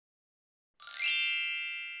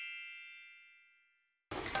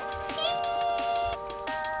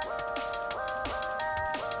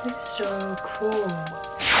It's so cool.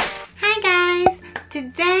 Hi guys!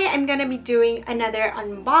 Today I'm gonna be doing another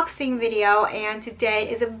unboxing video, and today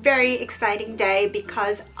is a very exciting day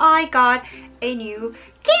because I got a new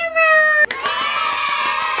camera!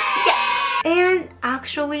 Yes! And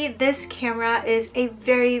actually this camera is a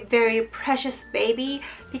very precious baby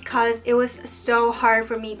because it was so hard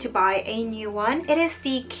for me to buy a new one. It is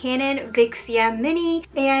the Canon Vixia Mini,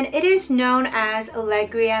 and it is known as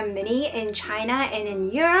Legria Mini in China and in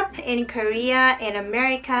Europe. In Korea and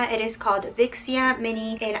America it is called Vixia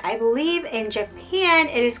Mini, and I believe in Japan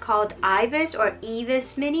it is called Ibis or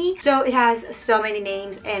Evis Mini. So it has so many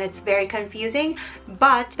names and it's very confusing,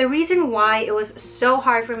 but the reason why it was so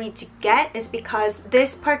hard for me to get is because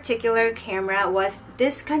this particular camera was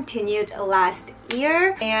discontinued last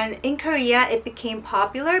year, and in Korea it became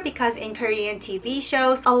popular because in Korean TV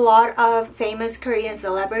shows a lot of famous Korean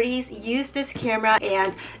celebrities use this camera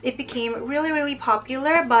and it became really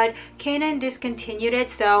popular, but Canon discontinued it,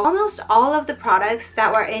 so almost all of the products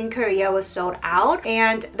that were in Korea was sold out.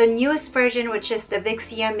 And the newest version, which is the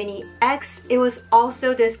Vixia Mini X, it was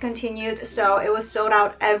also discontinued, so it was sold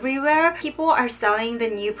out everywhere. People are selling the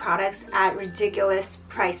new products at ridiculous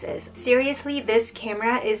prices. Seriously, this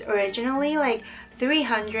camera is originally like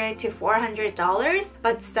 $300 to $400,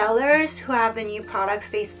 but sellers who have the new products,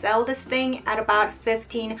 they sell this thing at about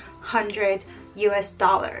 $1,500 US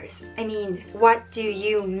dollars. I mean, what do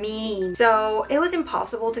you mean? So it was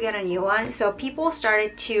impossible to get a new one, so people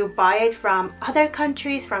started to buy it from other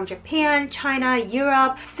countries, from Japan, China,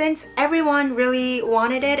 Europe. Since everyone really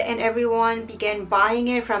wanted it and everyone began buying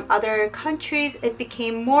it from other countries, it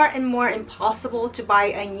became more and more impossible to buy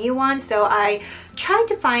a new one. So I tried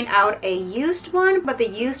to find out a used one, but the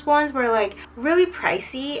used ones were like really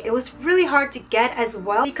pricey. It was really hard to get as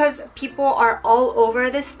well because people are all over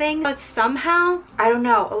this thing, but somehow, I don't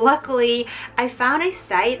know, luckily I found a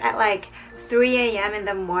site at like 3 a.m. in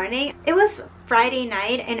the morning. It was Friday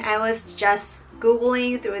night and I was just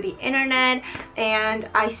Googling through the internet, and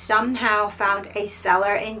I somehow found a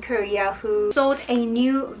seller in Korea who sold a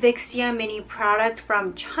new Vixia Mini product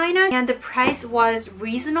from China, and the price was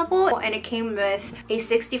reasonable and it came with a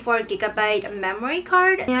 64GB memory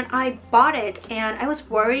card, and I bought it. And I was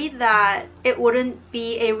worried that it wouldn't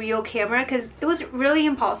be a real camera because it was really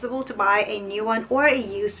impossible to buy a new one or a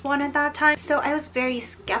used one at that time, so I was very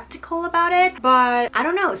skeptical about it. But I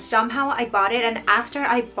don't know, somehow I bought it, and after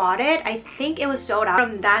I bought it, I think it was sold out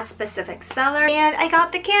from that specific seller, and I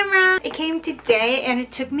got the camera. It came today and it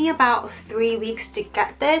took me about 3 weeks to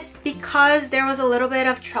get this because there was a little bit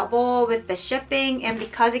of trouble with the shipping, and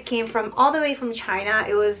because it came from all the way from China,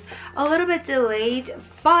 it was a little bit delayed,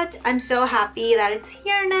 but I'm so happy that it's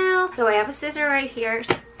here now. So I have a scissor right here.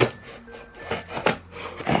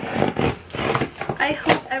 I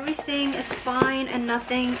hope everything is fine and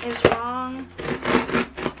nothing is wrong.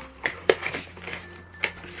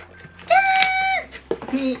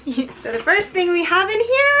 So the first thing we have in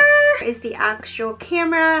here is the actual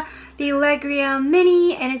camera, the Legria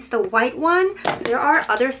Mini, and it's the white one. There are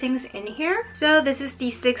other things in here. So this is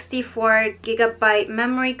the 64GB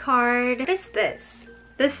memory card. What is this?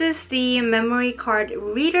 This is the memory card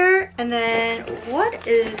reader. And then what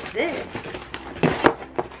is this?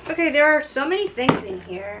 Okay, there are so many things in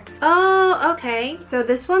here. Oh, okay. So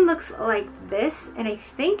this one looks like this, and I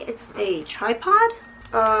think it's a tripod.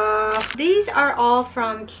 These are all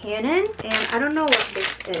from Canon, and I don't know what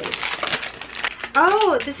this is.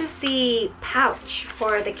 Oh, this is the pouch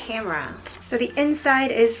for the camera. So the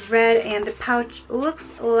inside is red and the pouch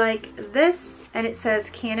looks like this, and it says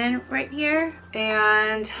Canon right here.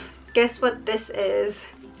 And guess what this is?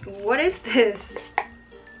 What is this?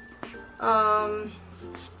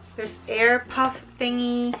 There's air puff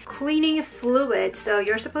thingy, cleaning fluid, so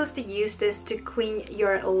you're supposed to use this to clean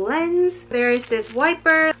your lens. There is this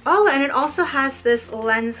wiper. Oh, and it also has this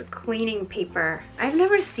lens cleaning paper. I've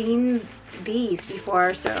never seen these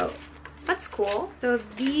before, so that's cool. So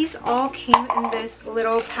these all came in this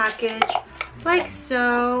little package like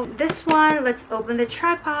so. This one, let's open the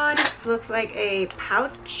tripod. Looks like a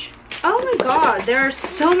pouch. Oh my god, there are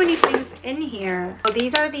so many things in here. So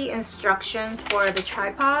these are the instructions for the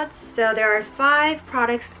tripods. So there are 5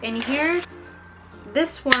 products in here.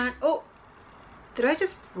 This one, oh, did I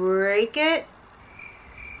just break it?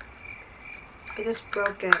 I just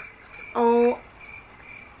broke it. Oh,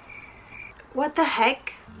 what the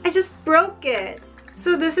heck? I just broke it.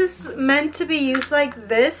 So this is meant to be used like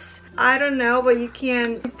this. I don't know, but you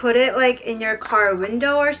can put it like in your car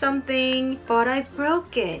window or something. But I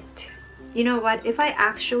broke it. you know what, if I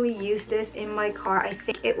actually use this in my car, I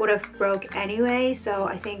think it would have broke anyway. So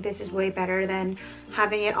I think this is way better than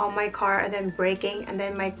having it on my car and then breaking and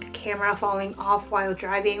then my camera falling off while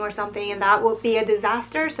driving or something, and that would be a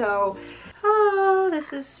disaster. So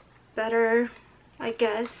this is better, I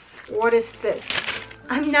guess. What is this?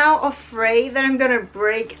 I'm now afraid that I'm gonna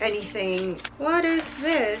break anything. What is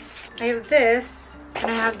this? I have this and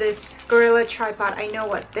I have this Gorilla tripod. I know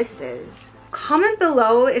what this is. Comment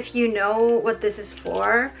below if you know what this is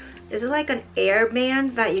for. Is it like an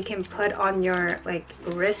airband that you can put on your like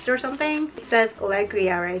wrist or something? It says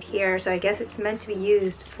Legria right here, so I guess it's meant to be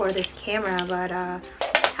used for this camera, but I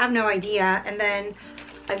have no idea. And then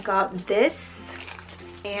I've got this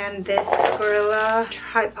and this Gorilla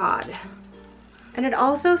tripod. And it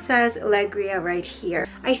also says Legria right here.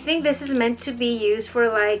 I think this is meant to be used for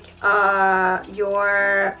like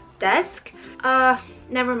your desk.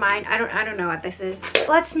 Never mind, I don't know what this is.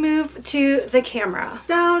 Let's move to the camera.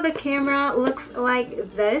 So the camera looks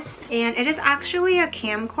like this, and it is actually a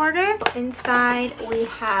camcorder. Inside we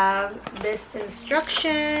have this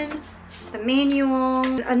instruction, the manual,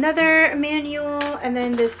 another manual, and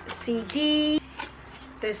then this CD,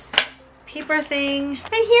 this paper thing,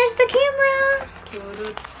 and here's the camera.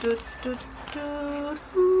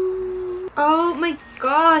 Oh my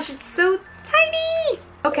gosh, it's so tiny.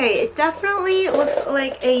 Okay, it definitely looks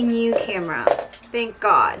like a new camera. Thank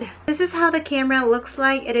God. This is how the camera looks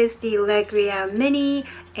like. It is the Legria Mini,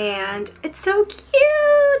 and it's so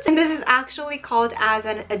cute. And this is actually called as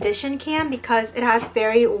an edition cam because it has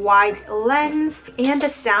very wide lens, and the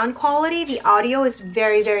sound quality, the audio is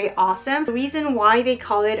very, very awesome. The reason why they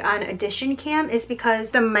call it an edition cam is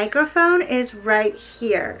because the microphone is right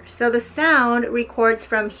here. So the sound records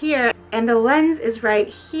from here, and the lens is right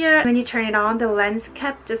here. When you turn it on, the lens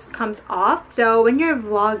cap just comes off. So when you're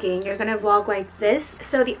vlogging, you're gonna vlog like this.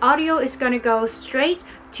 So the audio is gonna go straight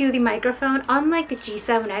to the microphone, unlike the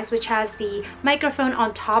G7X, which has the microphone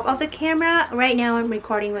on top of the camera. Right now I'm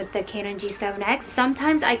recording with the Canon G7X.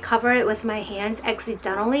 Sometimes I cover it with my hands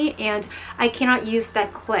accidentally and I cannot use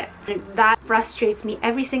that clip. That frustrates me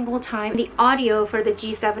every single time. The audio for the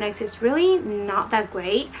G7X is really not that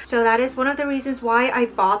great. So that is one of the reasons why I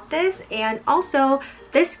bought this. And also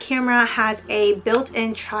this camera has a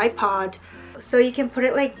built-in tripod, so you can put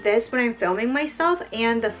it like this when I'm filming myself.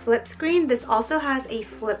 And the flip screen, this also has a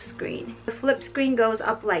flip screen. The flip screen goes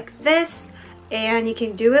up like this, and you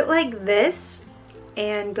can do it like this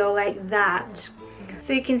and go like that.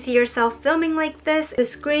 So you can see yourself filming like this. The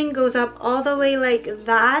screen goes up all the way like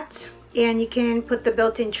that, and you can put the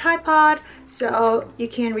built-in tripod so you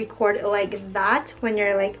can record like that when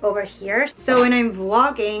you're like over here. So when I'm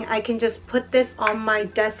vlogging, I can just put this on my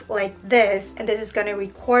desk like this, and this is gonna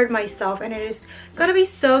record myself, and it is gonna be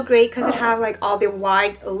so great because it have like all the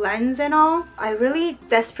wide lens and all. I really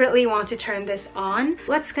desperately want to turn this on.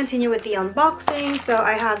 Let's continue with the unboxing. So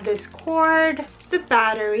I have this cord, the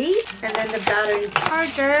battery, and then the battery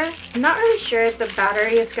charger. I'm not really sure if the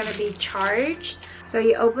battery is gonna be charged. So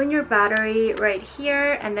you open your battery right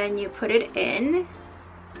here, and then you put it in,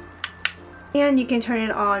 and you can turn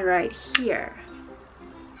it on right here.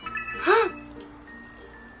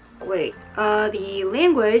 Wait, the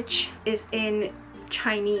language is in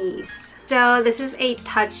Chinese. So this is a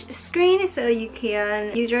touch screen, so you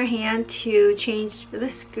can use your hand to change the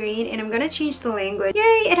screen, and I'm gonna change the language.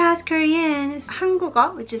 Yay, it has Korean. It's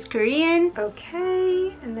한국어, which is Korean.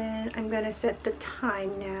 Okay, and then I'm gonna set the time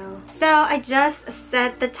now. So I just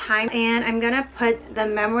set the time, and I'm gonna put the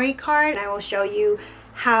memory card, and I will show you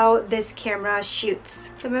how this camera shoots.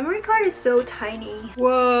 The memory card is so tiny.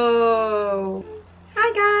 Whoa.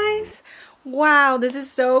 Hi guys. Wow, this is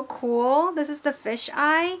so cool. This is the fish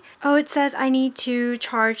eye. Oh, it says I need to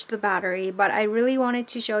charge the battery, but I really wanted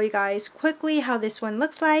to show you guys quickly how this one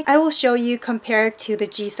looks like. I will show you compared to the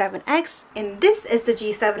G7X, and this is the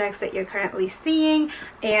G7X that you're currently seeing.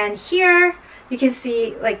 And here you can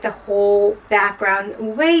see like the whole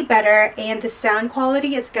background way better, and the sound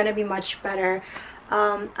quality is gonna be much better.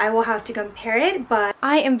 I will have to compare it, but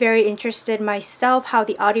I am very interested myself how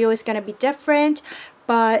the audio is gonna be different.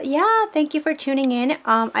 But yeah, thank you for tuning in.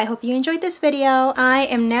 I hope you enjoyed this video. I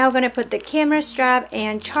am now going to put the camera strap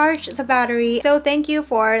and charge the battery. So thank you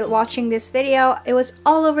for watching this video. It was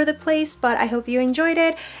all over the place, but I hope you enjoyed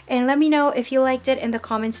it. And let me know if you liked it in the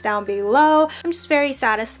comments down below. I'm just very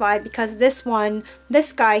satisfied because this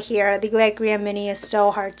guy here, the Legria Mini, is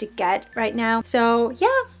so hard to get right now. So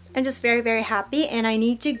yeah. I'm just very happy, and I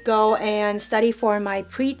need to go and study for my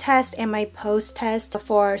pre-test and my post-test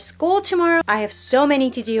for school tomorrow. I have so many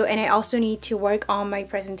to do, and I also need to work on my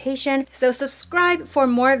presentation. So subscribe for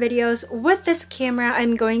more videos with this camera.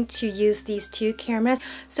 I'm going to use these two cameras.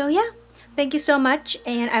 So yeah, thank you so much,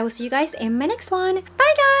 and I will see you guys in my next one.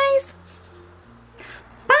 Bye guys!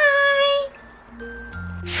 Bye!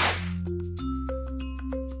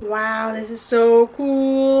 Wow, this is so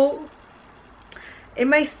cool. And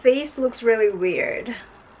my face looks really weird,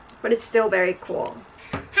 but it's still very cool.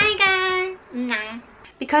 Hi guys! Nah.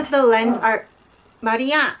 Because the lens are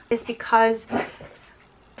Maria, it's because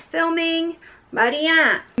filming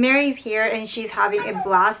Maria. Mary's here and she's having a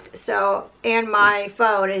blast, so, and my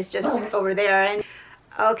phone is just over there. And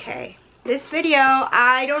okay, this video,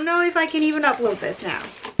 I don't know if I can even upload this now.